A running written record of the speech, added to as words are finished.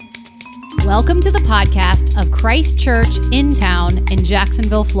Welcome to the podcast of Christ Church in Town in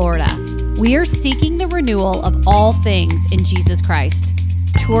Jacksonville, Florida. We are seeking the renewal of all things in Jesus Christ.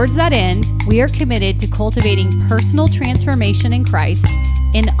 Towards that end, we are committed to cultivating personal transformation in Christ,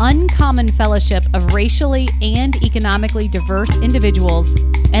 an uncommon fellowship of racially and economically diverse individuals,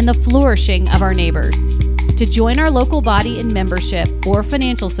 and the flourishing of our neighbors. To join our local body in membership or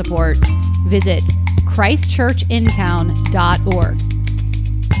financial support, visit christchurchintown.org.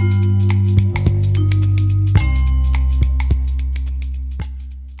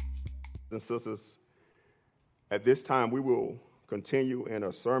 And sisters, at this time we will continue in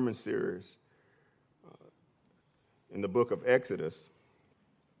a sermon series in the book of Exodus.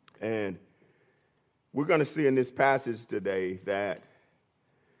 And we're going to see in this passage today that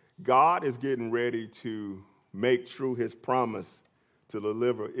God is getting ready to make true his promise to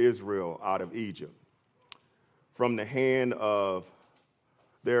deliver Israel out of Egypt from the hand of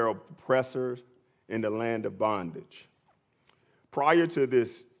their oppressors in the land of bondage. Prior to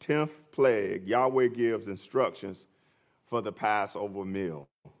this 10th plague, Yahweh gives instructions for the Passover meal.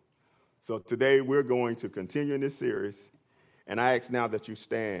 So today we're going to continue in this series, and I ask now that you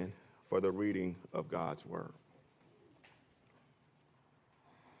stand for the reading of God's word.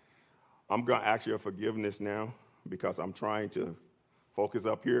 I'm going to ask your forgiveness now because I'm trying to focus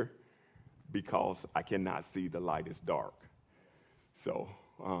up here because I cannot see, the light is dark. So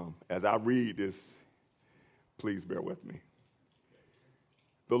as I read this, please bear with me.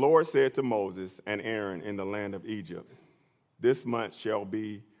 The Lord said to Moses and Aaron in the land of Egypt, "This month shall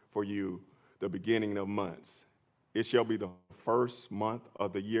be for you the beginning of months. It shall be the first month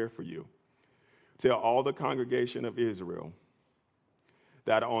of the year for you. Tell all the congregation of Israel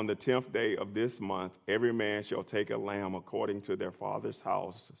that on the 10th day of this month, every man shall take a lamb according to their father's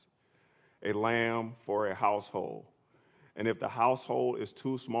house, a lamb for a household. And if the household is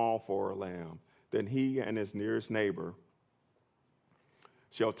too small for a lamb, then he and his nearest neighbor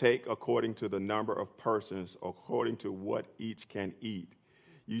shall take according to the number of persons, according to what each can eat.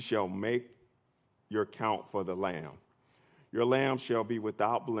 You shall make your count for the lamb. Your lamb shall be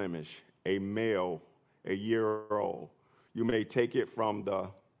without blemish, a male, a year old. You may take it from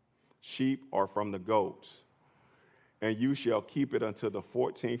the sheep or from the goats. And you shall keep it until the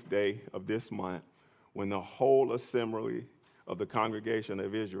 14th day of this month, when the whole assembly of the congregation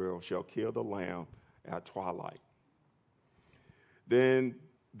of Israel shall kill the lamb at twilight. Then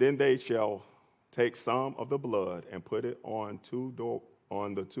they shall take some of the blood and put it on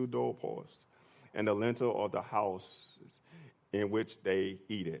the two doorposts and the lintel of the house in which they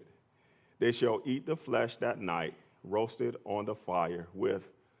eat it. They shall eat the flesh that night, roasted on the fire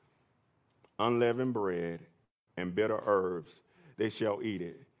with unleavened bread and bitter herbs. They shall eat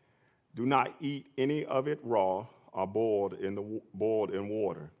it. Do not eat any of it raw or boiled in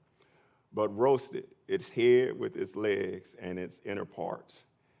water, but roast it, its head with its legs and its inner parts.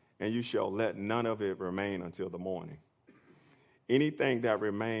 And you shall let none of it remain until the morning. Anything that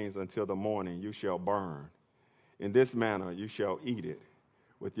remains until the morning you shall burn. In this manner you shall eat it,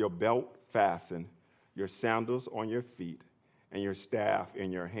 with your belt fastened, your sandals on your feet, and your staff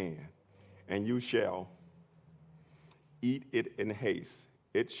in your hand. And you shall eat it in haste.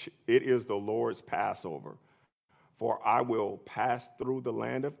 It is the Lord's Passover. For I will pass through the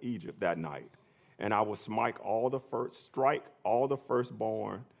land of Egypt that night, and I will strike all the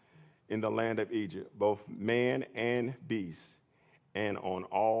firstborn in the land of Egypt, both man and beast, and on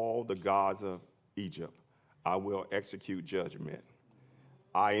all the gods of Egypt I will execute judgment.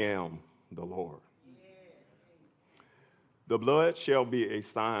 I am the Lord. The blood shall be a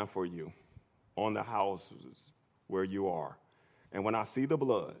sign for you on the houses where you are. And when I see the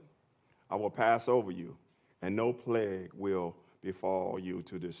blood, I will pass over you, and no plague will befall you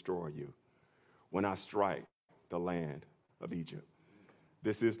to destroy you when I strike the land of Egypt."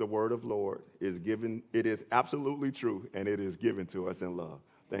 This is the word of the Lord. It is absolutely true, and it is given to us in love.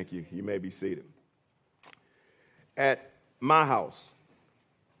 Thank you. You may be seated. At my house,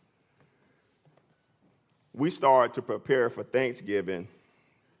 we start to prepare for Thanksgiving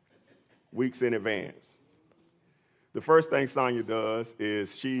weeks in advance. The first thing Sonia does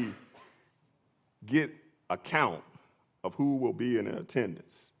is she get a count of who will be in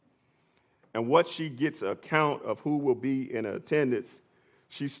attendance. And once she gets a count of who will be in attendance,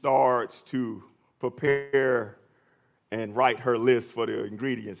 she starts to prepare and write her list for the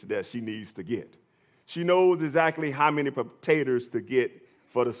ingredients that she needs to get. She knows exactly how many potatoes to get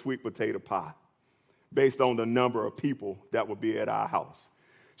for the sweet potato pie based on the number of people that will be at our house.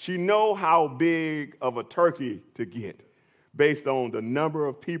 She knows how big of a turkey to get based on the number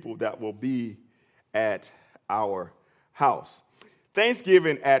of people that will be at our house.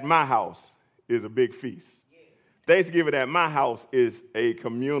 Thanksgiving at my house is a big feast. Thanksgiving at my house is a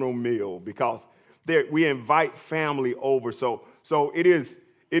communal meal because we invite family over. So it is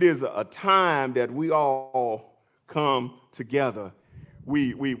a time that we all come together.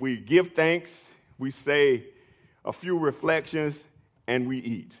 We give thanks, we say a few reflections, and we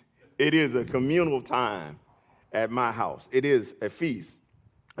eat. It is a communal time at my house. It is a feast.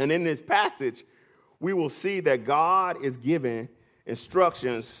 And in this passage, we will see that God is giving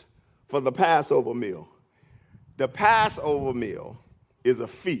instructions for the Passover meal. The Passover meal is a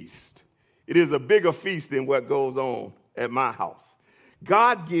feast. It is a bigger feast than what goes on at my house.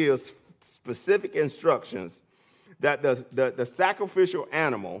 God gives specific instructions that the sacrificial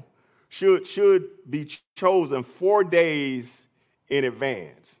animal should be chosen 4 days in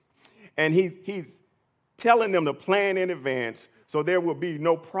advance. And he's telling them to plan in advance so there will be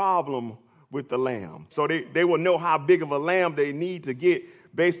no problem with the lamb. So they will know how big of a lamb they need to get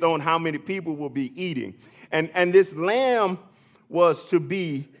based on how many people will be eating. And this lamb was to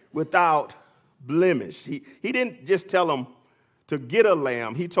be without blemish. He didn't just tell them to get a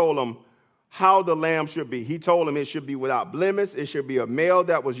lamb. He told them how the lamb should be. He told them it should be without blemish. It should be a male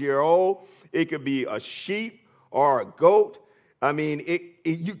that was year old. It could be a sheep or a goat. I mean,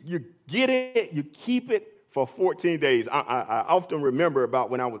 you get it, you keep it for 14 days. I often remember about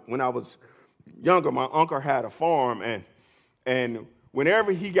when I was younger, my uncle had a farm, and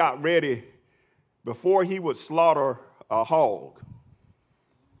whenever he got ready, before he would slaughter a hog,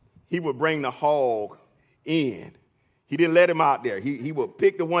 he would bring the hog in. He didn't let him out there. He would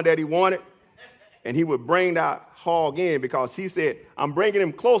pick the one that he wanted, and he would bring that hog in because he said, I'm bringing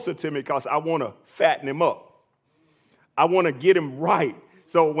him closer to me because I want to fatten him up. I want to get him right.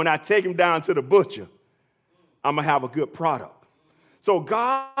 So when I take him down to the butcher, I'm going to have a good product. So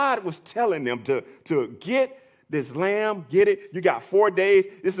God was telling them to get this lamb, get it. You got 4 days.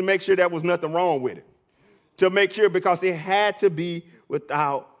 This is to make sure there was nothing wrong with it. To make sure, because it had to be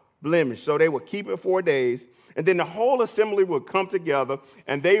without blemish. So they would keep it 4 days. And then the whole assembly would come together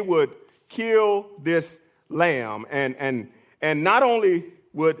and they would kill this lamb. And not only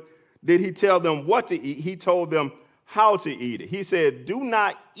did he tell them what to eat, he told them how to eat it. He said, do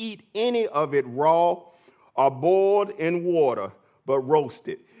not eat any of it raw or boiled in water, but roast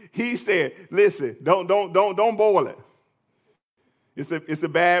it. He said, listen, don't boil it. It's a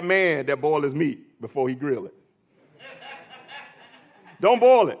bad man that boils his meat before he grill it. Don't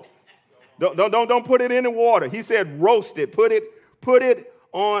boil it. Don't put it in the water. He said, roast it. Put it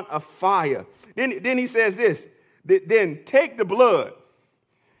on a fire. Then he says this. Then take the blood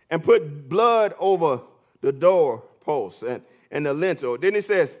and put blood over the doorpost and the lintel. Then he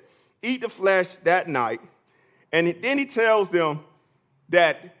says, eat the flesh that night. And then he tells them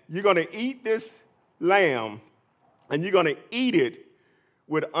that you're going to eat this lamb and you're going to eat it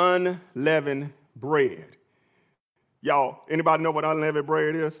with unleavened bread. Y'all, anybody know what unleavened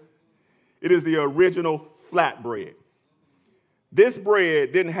bread is? It is the original flat bread. This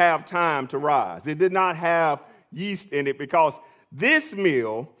bread didn't have time to rise. It did not have yeast in it because this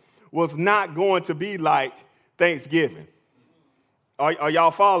meal was not going to be like Thanksgiving. Are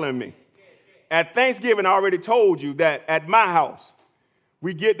y'all following me? At Thanksgiving, I already told you that at my house,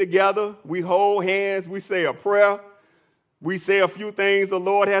 we get together, we hold hands, we say a prayer, we say a few things the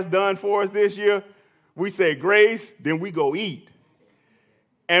Lord has done for us this year. We say grace, then we go eat.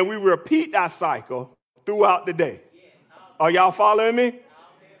 And we repeat that cycle throughout the day. Are y'all following me?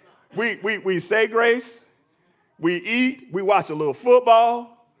 We say grace, we eat, we watch a little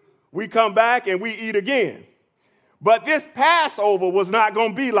football, we come back and we eat again. But this Passover was not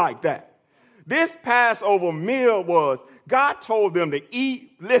going to be like that. This Passover meal was, God told them to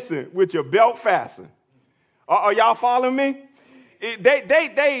eat, listen, with your belt fastened. Are y'all following me?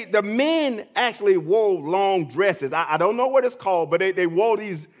 The men actually wore long dresses. I don't know what it's called, but they wore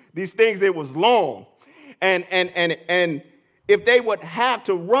these things that was long. And if they would have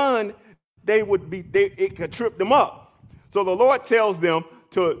to run, it could trip them up. So the Lord tells them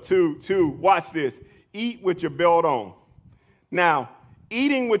to watch this, eat with your belt on. Now,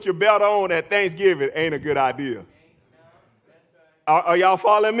 eating with your belt on at Thanksgiving ain't a good idea. Are y'all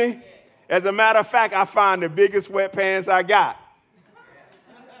following me? As a matter of fact, I find the biggest sweatpants I got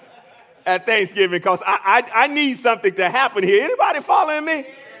at Thanksgiving because I need something to happen here. Anybody following me?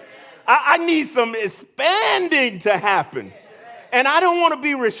 I need some expanding to happen. And I don't want to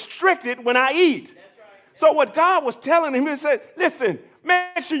be restricted when I eat. So what God was telling him, he said, listen,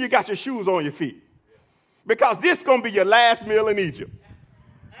 make sure you got your shoes on your feet because this is going to be your last meal in Egypt.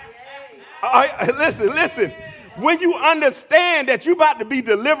 Listen. When you understand that you're about to be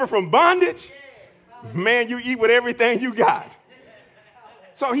delivered from bondage, man, you eat with everything you got.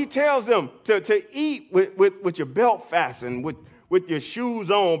 So he tells them to eat with your belt fastened, with your shoes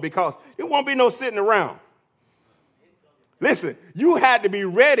on, because it won't be no sitting around. Listen, you had to be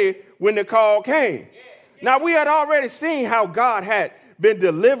ready when the call came. Now, we had already seen how God had been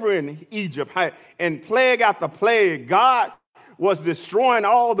delivering Egypt, and plague after plague, God was destroying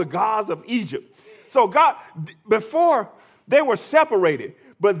all the gods of Egypt. So God, before they were separated,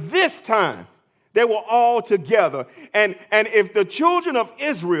 but this time they were all together. And if the children of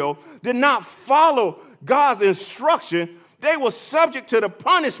Israel did not follow God's instruction, they were subject to the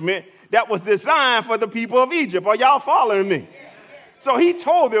punishment that was designed for the people of Egypt. Are y'all following me? So he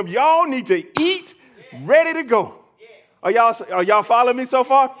told them, y'all need to eat, ready to go. Are y'all following me so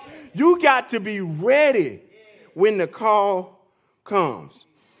far? You got to be ready when the call comes.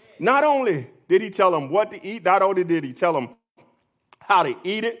 Not only did he tell them what to eat, not only did he tell them how to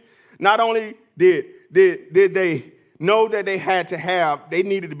eat it, not only did they know that they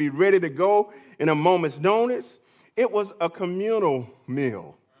needed to be ready to go in a moment's notice, it was a communal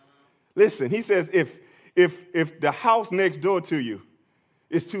meal. Listen, he says if the house next door to you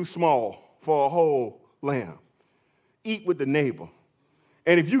is too small for a whole lamb, eat with the neighbor.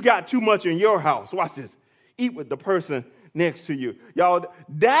 And if you got too much in your house, watch this, eat with the person next to you. Y'all,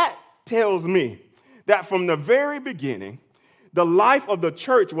 that tells me that from the very beginning, the life of the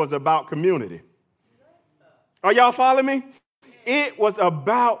church was about community. Are y'all following me? It was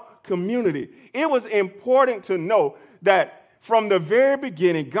about community. It was important to know that from the very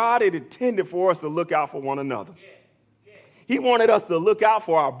beginning, God had intended for us to look out for one another. He wanted us to look out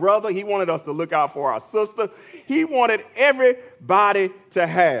for our brother. He wanted us to look out for our sister. He wanted everybody to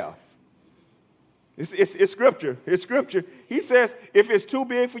have. It's scripture. It's scripture. He says, if it's too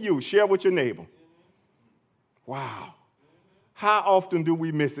big for you, share with your neighbor. Wow. How often do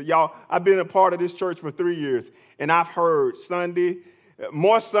we miss it? Y'all, I've been a part of this church for 3 years, and I've heard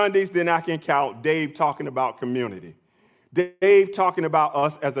more Sundays than I can count, Dave talking about community. Dave talking about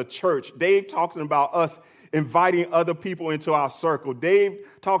us as a church. Dave talking about us inviting other people into our circle. Dave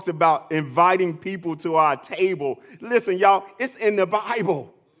talks about inviting people to our table. Listen, y'all, it's in the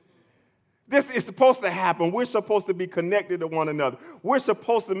Bible. This is supposed to happen. We're supposed to be connected to one another. We're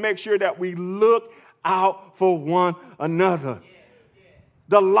supposed to make sure that we look out for one another.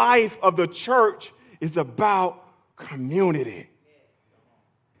 The life of the church is about community.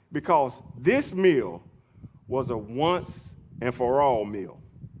 Because this meal was a once and for all meal.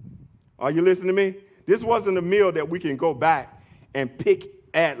 Are you listening to me? This wasn't a meal that we can go back and pick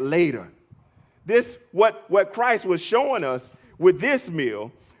at later. This, what Christ was showing us with this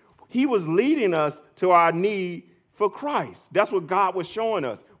meal, he was leading us to our need for Christ. That's what God was showing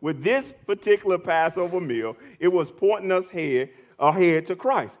us. With this particular Passover meal, it was pointing us ahead to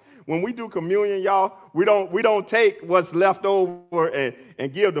Christ. When we do communion, y'all, we don't take what's left over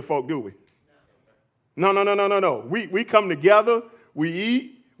and give to folk, do we? No. We come together, we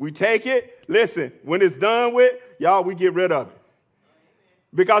eat, we take it. Listen, when it's done with, y'all, we get rid of it.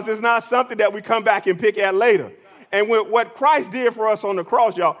 Because it's not something that we come back and pick at later. And what Christ did for us on the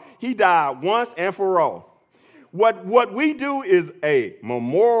cross, y'all, he died once and for all. What we do is a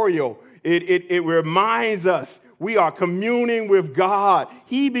memorial. It reminds us we are communing with God.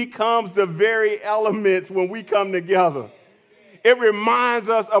 He becomes the very elements when we come together. It reminds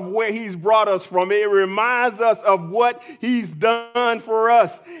us of where he's brought us from. It reminds us of what he's done for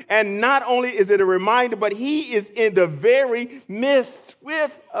us. And not only is it a reminder, but he is in the very midst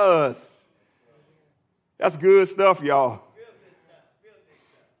with us. That's good stuff, y'all.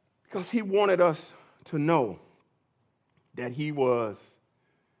 Because he wanted us to know that he was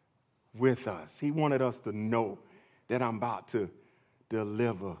with us. He wanted us to know that I'm about to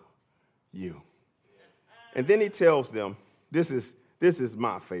deliver you. And then he tells them, this is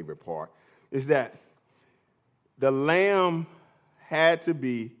my favorite part, is that the lamb had to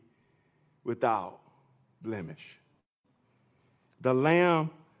be without blemish. The lamb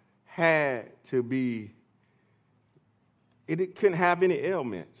had to be, it couldn't have any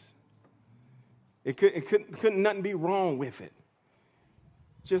ailments. It couldn't nothing be wrong with it.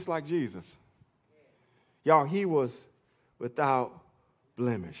 Just like Jesus. Y'all, he was without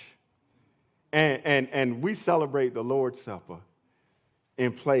blemish. And we celebrate the Lord's Supper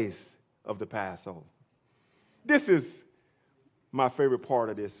in place of the Passover. This is my favorite part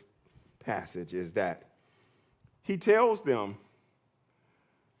of this passage, is that he tells them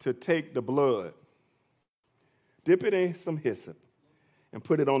to take the blood, dip it in some hyssop, and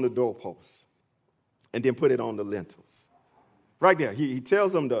put it on the doorposts, and then put it on the lintels. Right there, he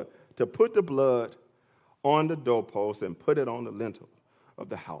tells them to put the blood on the doorpost and put it on the lintel of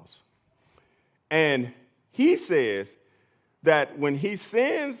the house. And he says, that when he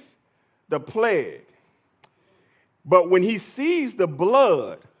sends the plague, but when he sees the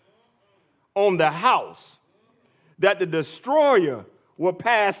blood on the house, that the destroyer will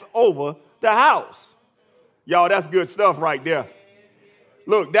pass over the house. Y'all, that's good stuff right there.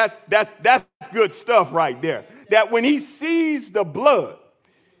 Look, that's good stuff right there. That when he sees the blood,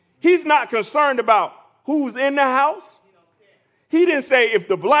 he's not concerned about who's in the house. He didn't say if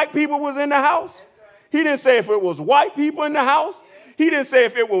the black people was in the house. He didn't say if it was white people in the house. He didn't say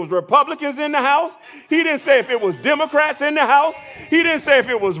if it was Republicans in the house. He didn't say if it was Democrats in the house. He didn't say if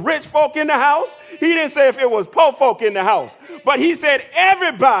it was rich folk in the house. He didn't say if it was poor folk in the house. But he said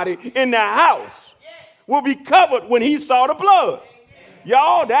everybody in the house will be covered when he saw the blood.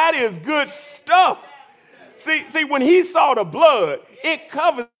 Y'all, that is good stuff. See, when he saw the blood, it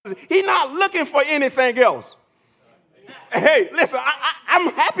covers. He's not looking for anything else. Hey, listen,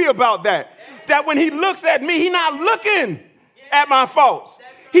 I'm happy about that. That when he looks at me, he's not looking at my faults.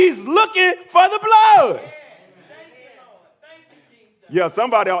 He's looking for the blood. Yeah,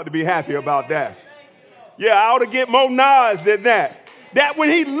 somebody ought to be happy about that. Yeah, I ought to get more nods than that. That when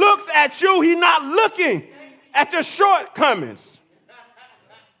he looks at you, he's not looking at your shortcomings,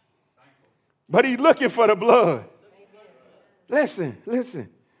 but he's looking for the blood. Listen.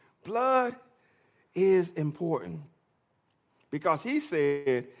 Blood is important because he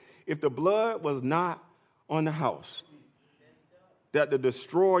said if the blood was not on the house, that the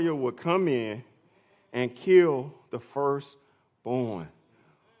destroyer would come in and kill the firstborn.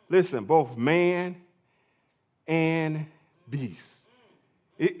 Listen, both man and beast.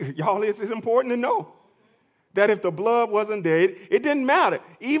 Y'all, it's important to know that if the blood wasn't there, it didn't matter.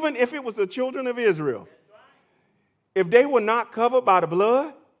 Even if it was the children of Israel, if they were not covered by the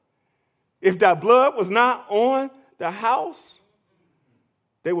blood, if that blood was not on the house,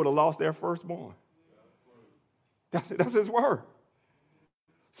 they would have lost their firstborn. That's his word.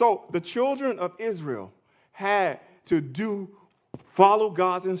 So the children of Israel had to follow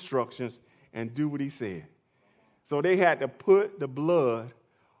God's instructions and do what he said. So they had to put the blood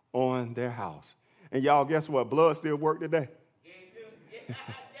on their house. And y'all, guess what? Blood still works today.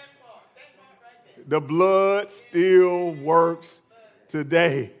 The blood still works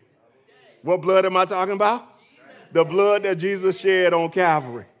today. What blood am I talking about? The blood that Jesus shed on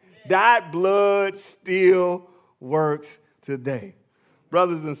Calvary. That blood still works today.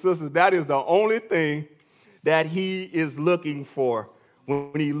 Brothers and sisters, that is the only thing that he is looking for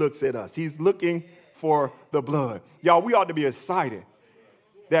when he looks at us. He's looking for the blood. Y'all, we ought to be excited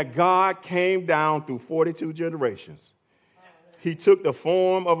that God came down through 42 generations. He took the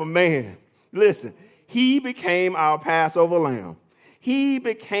form of a man. Listen, he became our Passover lamb. He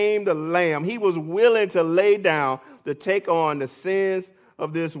became the lamb. He was willing to lay down to take on the sins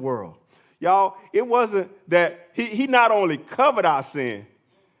of this world. Y'all, it wasn't that he not only covered our sin,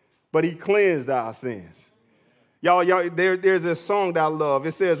 but he cleansed our sins. Y'all, there's this song that I love.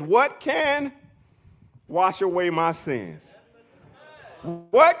 It says, what can wash away my sins?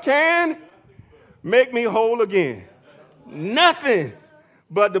 What can make me whole again? Nothing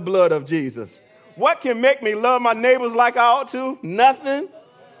but the blood of Jesus. What can make me love my neighbors like I ought to? Nothing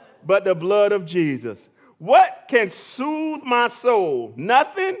but the blood of Jesus. What can soothe my soul?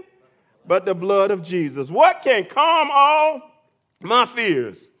 Nothing but the blood of Jesus. What can calm all my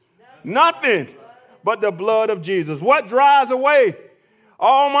fears? Nothing but the blood of Jesus. What dries away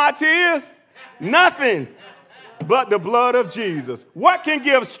all my tears? Nothing but the blood of Jesus. What can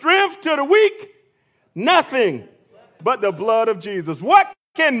give strength to the weak? Nothing but the blood of Jesus. What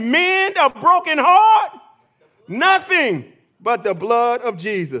can mend a broken heart? Nothing but the blood of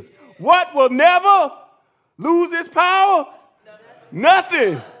Jesus. What will never lose its power?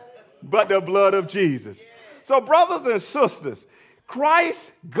 Nothing but the blood of Jesus. So, brothers and sisters,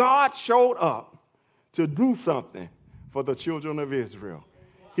 Christ, God showed up to do something for the children of Israel.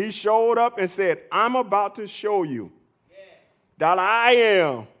 He showed up and said, I'm about to show you that I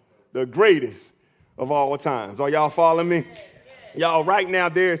am the greatest of all times. Are y'all following me? Y'all, right now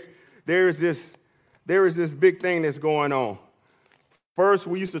there is this big thing that's going on. First,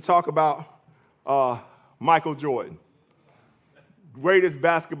 we used to talk about Michael Jordan, greatest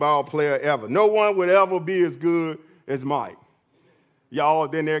basketball player ever. No one would ever be as good as Mike. Y'all,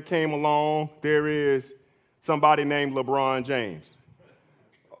 then there came along, there is somebody named LeBron James.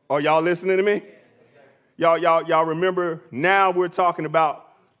 Are y'all listening to me? Y'all remember now we're talking about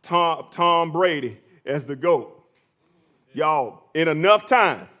Tom Brady as the GOAT. Y'all, in enough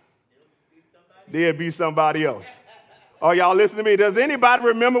time, there'll be somebody else. Are y'all listening to me? Does anybody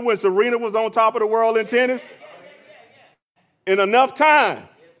remember when Serena was on top of the world in tennis? In enough time,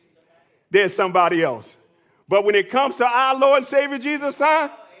 there's somebody else. But when it comes to our Lord and Savior Jesus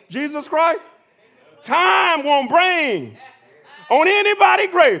Christ, time won't bring on anybody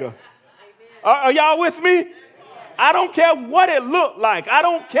greater. Are y'all with me? I don't care what it looked like. I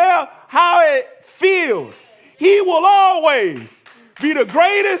don't care how it feels. He will always be the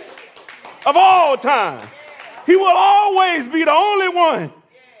greatest of all time. He will always be the only one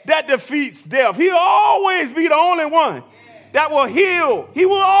that defeats death. He'll always be the only one that will heal. He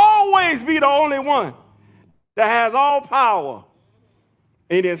will always be the only one that has all power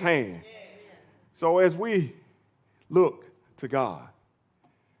in his hand. So as we look to God,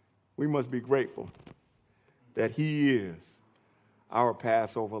 we must be grateful that he is our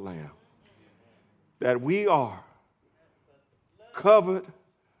Passover lamb, that we are covered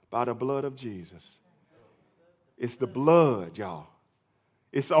by the blood of Jesus. It's the blood, y'all.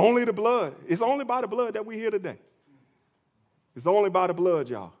 It's only the blood. It's only by the blood that we're here today. It's only by the blood,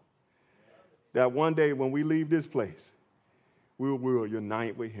 y'all, that one day when we leave this place, we will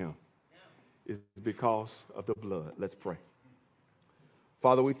unite with him. It's because of the blood. Let's pray.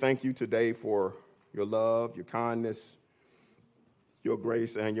 Father, we thank you today for your love, your kindness, your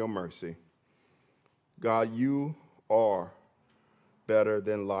grace, and your mercy. God, you are better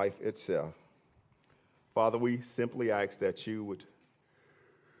than life itself. Father, we simply ask that you would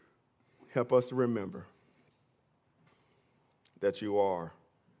help us to remember that you are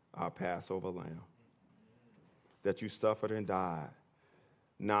our Passover lamb, that you suffered and died,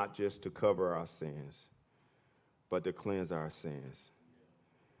 not just to cover our sins, but to cleanse our sins.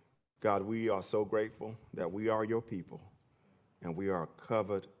 God, we are so grateful that we are your people and we are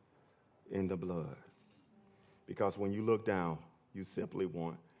covered in the blood. Because when you look down, you simply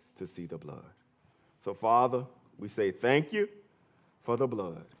want to see the blood. So, Father, we say thank you for the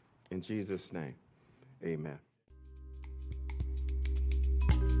blood. In Jesus' name, amen.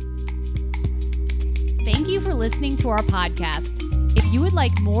 Thank you for listening to our podcast. If you would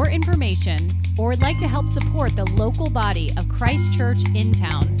like more information or would like to help support the local body of Christ Church in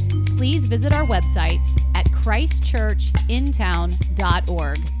Town, please visit our website at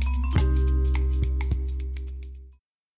christchurchintown.org.